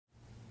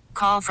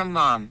Call from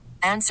mom.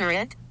 Answer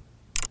it.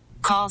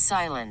 Call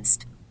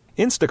silenced.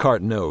 Instacart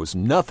knows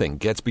nothing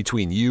gets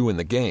between you and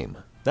the game.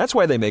 That's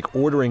why they make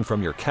ordering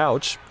from your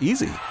couch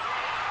easy.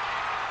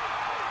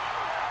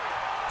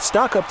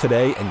 Stock up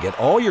today and get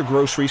all your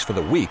groceries for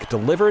the week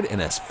delivered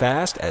in as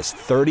fast as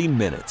 30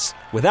 minutes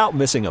without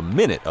missing a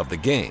minute of the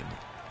game.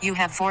 You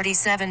have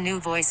 47 new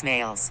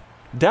voicemails.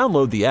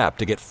 Download the app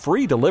to get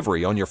free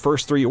delivery on your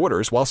first 3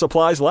 orders while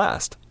supplies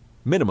last.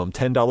 Minimum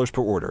 $10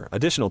 per order.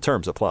 Additional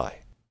terms apply.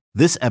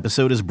 This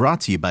episode is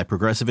brought to you by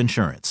Progressive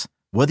Insurance.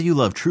 Whether you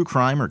love true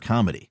crime or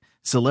comedy,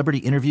 celebrity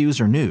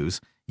interviews or news,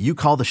 you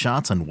call the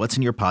shots on what's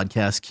in your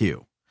podcast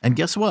queue. And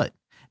guess what?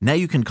 Now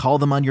you can call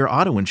them on your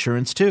auto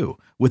insurance too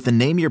with the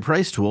Name Your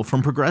Price tool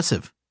from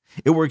Progressive.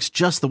 It works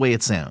just the way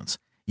it sounds.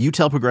 You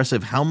tell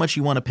Progressive how much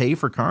you want to pay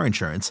for car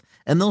insurance,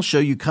 and they'll show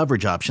you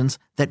coverage options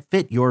that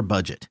fit your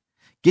budget.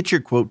 Get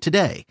your quote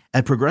today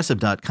at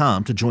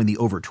Progressive.com to join the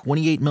over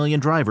 28 million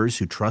drivers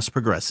who trust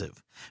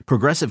Progressive.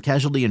 Progressive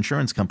Casualty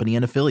Insurance Company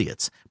and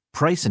Affiliates.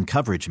 Price and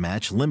coverage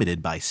match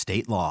limited by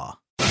state law.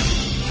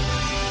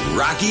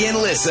 Rocky and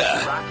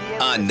Lissa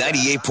on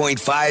 98.5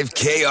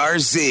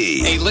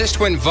 KRZ. A list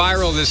went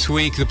viral this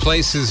week. The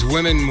places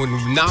women would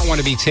not want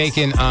to be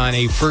taken on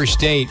a first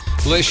date.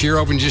 Liz, you're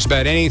open just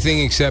about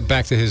anything except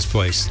back to his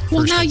place.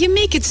 Well, now you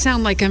make it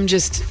sound like I'm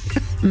just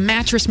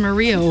Mattress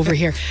Maria over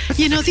here.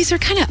 You know, these are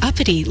kind of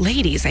uppity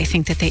ladies, I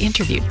think, that they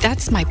interviewed.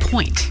 That's my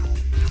point.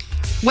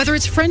 Whether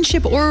it's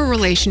friendship or a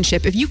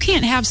relationship, if you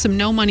can't have some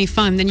no-money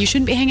fun, then you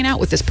shouldn't be hanging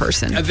out with this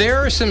person. There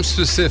are some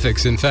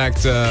specifics. In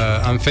fact,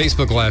 on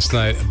Facebook last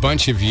night, a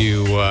bunch of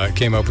you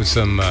came up with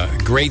some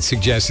great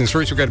suggestions.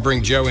 First, we've got to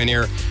bring Joe in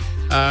here.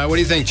 What do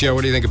you think, Joe?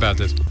 What do you think about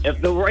this? If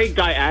the right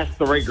guy asks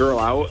the right girl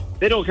out,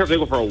 they don't care if they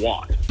go for a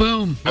walk.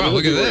 Boom. Oh,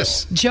 look at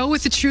this. Joe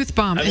with the truth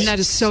bomb, and that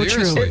is so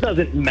seriously. true. It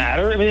doesn't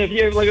matter. I mean,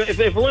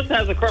 if Melissa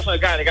has a crush on a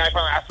guy and the guy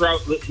finally asks her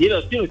out, he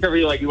doesn't care if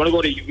you're like, you want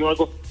to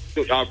go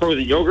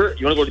frozen yogurt?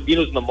 You want to go to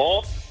Dino's in the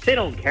mall? They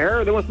don't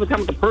care. They want to spend time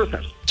with the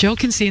person. Joe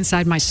can see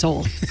inside my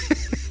soul.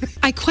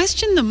 I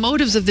question the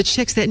motives of the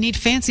chicks that need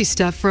fancy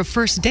stuff for a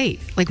first date.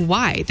 Like,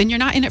 why? Then you're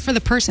not in it for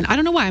the person. I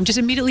don't know why. I'm just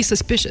immediately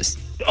suspicious.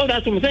 Oh,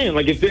 that's what I'm saying.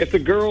 Like, if the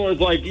girl is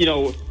like,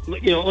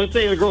 let's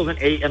say the girl's an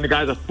 8 and the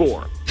guy's a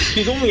 4.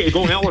 She's only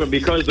going out with him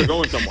because they're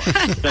going somewhere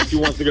that she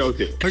wants to go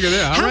to. Look at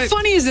that. How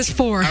funny is this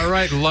for? All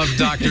right, love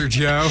Dr.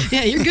 Joe.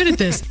 Yeah, you're good at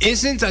this.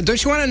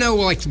 Don't you want to know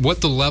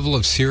what the level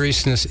of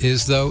seriousness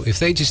is, though? If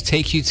they just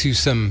take you to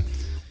some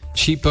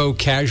cheapo,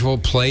 casual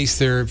place,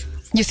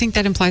 You think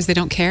that implies they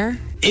don't care?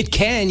 It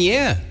can,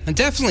 yeah. It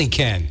definitely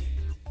can.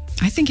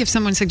 I think if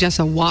someone suggests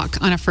a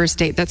walk on a first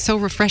date, that's so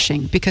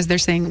refreshing because they're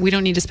saying we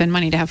don't need to spend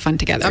money to have fun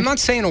together. I'm not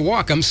saying a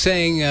walk. I'm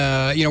saying,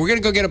 we're going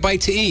to go get a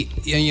bite to eat.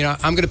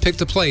 I'm going to pick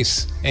the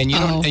place, and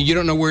you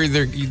don't know where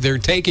they're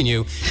taking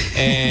you,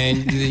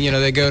 and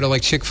they go to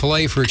like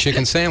Chick-fil-A for a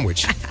chicken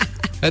sandwich.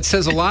 That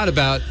says a lot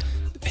about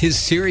his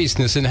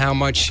seriousness and how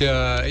much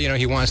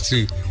he wants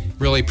to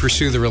really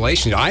pursue the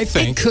relationship. I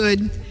think it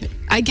could.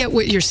 I get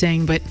what you're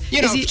saying, but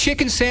if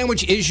chicken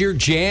sandwich is your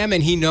jam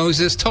and he knows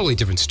this, totally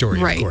different story,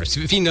 right. Of course.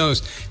 If he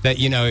knows that,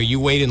 you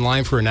wait in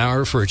line for an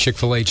hour for a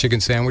Chick-fil-A chicken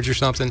sandwich or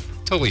something,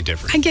 totally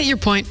different. I get your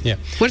point. Yeah.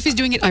 What if he's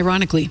doing it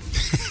ironically?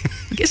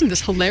 Isn't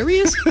this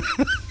hilarious?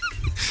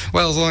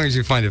 Well, as long as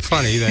you find it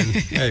funny, then,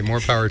 hey,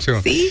 more power to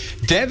him. See?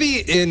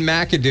 Debbie in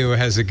McAdoo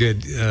has a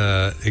good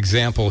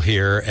example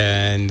here,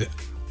 and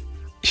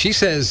she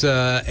says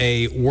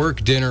a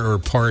work, dinner, or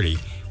party,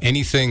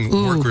 anything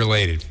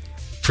work-related.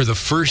 For the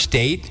first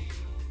date?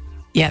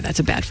 Yeah, that's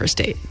a bad first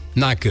date.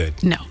 Not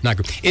good. No. Not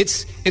good.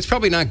 It's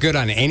probably not good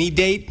on any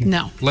date.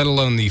 No. Let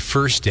alone the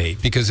first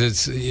date, because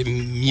it's,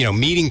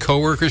 meeting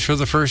coworkers for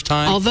the first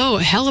time. Although,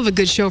 a hell of a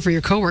good show for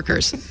your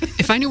coworkers.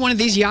 If I knew one of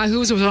these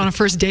yahoos was on a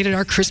first date at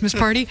our Christmas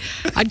party,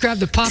 I'd grab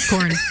the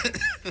popcorn.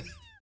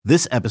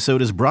 This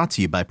episode is brought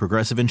to you by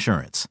Progressive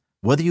Insurance.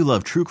 Whether you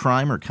love true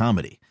crime or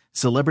comedy,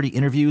 celebrity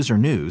interviews or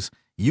news,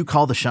 you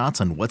call the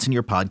shots on what's in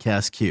your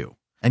podcast queue.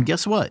 And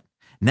guess what?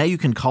 Now you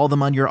can call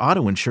them on your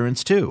auto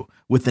insurance too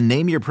with the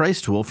Name Your Price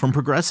tool from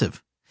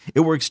Progressive. It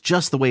works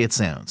just the way it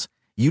sounds.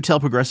 You tell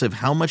Progressive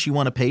how much you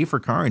want to pay for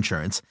car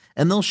insurance,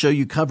 and they'll show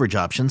you coverage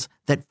options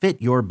that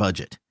fit your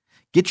budget.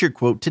 Get your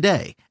quote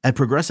today at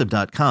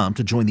Progressive.com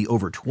to join the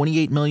over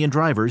 28 million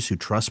drivers who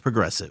trust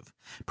Progressive.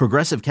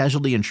 Progressive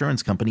Casualty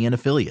Insurance Company and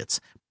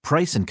Affiliates.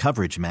 Price and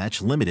coverage match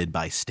limited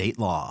by state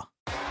law.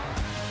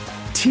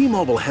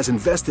 T-Mobile has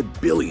invested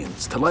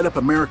billions to light up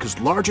America's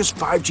largest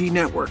 5G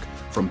network,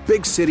 from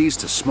big cities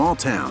to small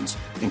towns,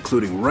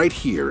 including right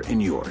here in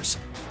yours.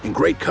 And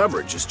great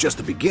coverage is just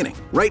the beginning.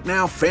 Right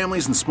now,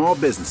 families and small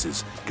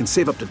businesses can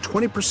save up to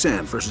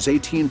 20% versus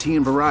AT&T and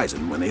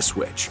Verizon when they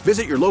switch.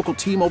 Visit your local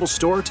T-Mobile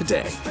store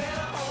today.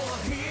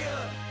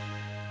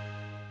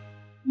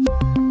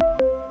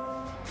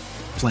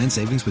 Plan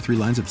savings with 3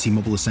 lines of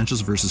T-Mobile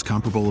Essentials versus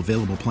comparable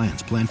available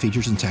plans. Plan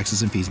features and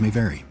taxes and fees may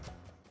vary.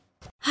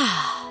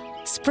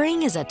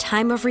 Spring is a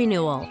time of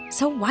renewal,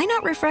 so why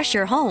not refresh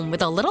your home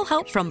with a little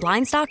help from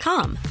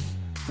Blinds.com?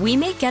 We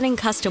make getting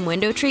custom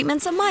window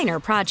treatments a minor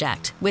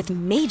project with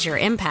major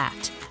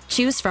impact.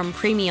 Choose from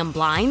premium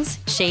blinds,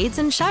 shades,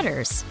 and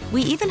shutters.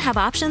 We even have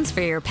options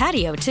for your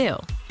patio, too.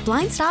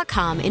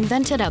 Blinds.com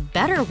invented a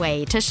better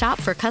way to shop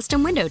for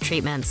custom window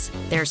treatments.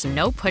 There's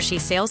no pushy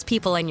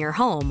salespeople in your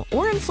home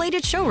or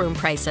inflated showroom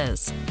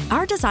prices.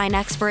 Our design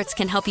experts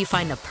can help you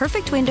find the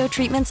perfect window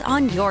treatments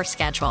on your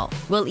schedule.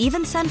 We'll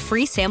even send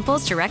free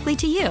samples directly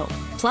to you.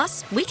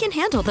 Plus, we can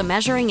handle the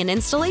measuring and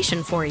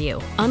installation for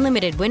you.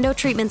 Unlimited window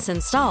treatments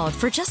installed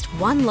for just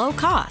one low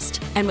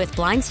cost. And with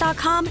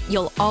Blinds.com,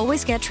 you'll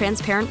always get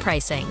transparent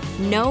pricing.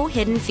 No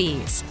hidden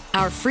fees.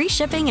 Our free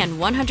shipping and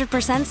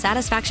 100%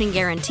 satisfaction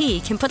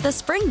guarantee can put the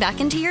spring back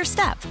into your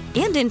step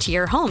and into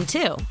your home,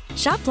 too.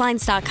 Shop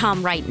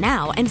Blinds.com right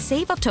now and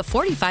save up to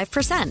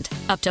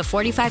 45%. Up to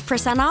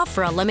 45% off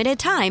for a limited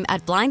time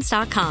at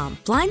Blinds.com.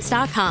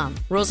 Blinds.com.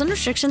 Rules and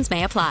restrictions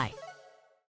may apply.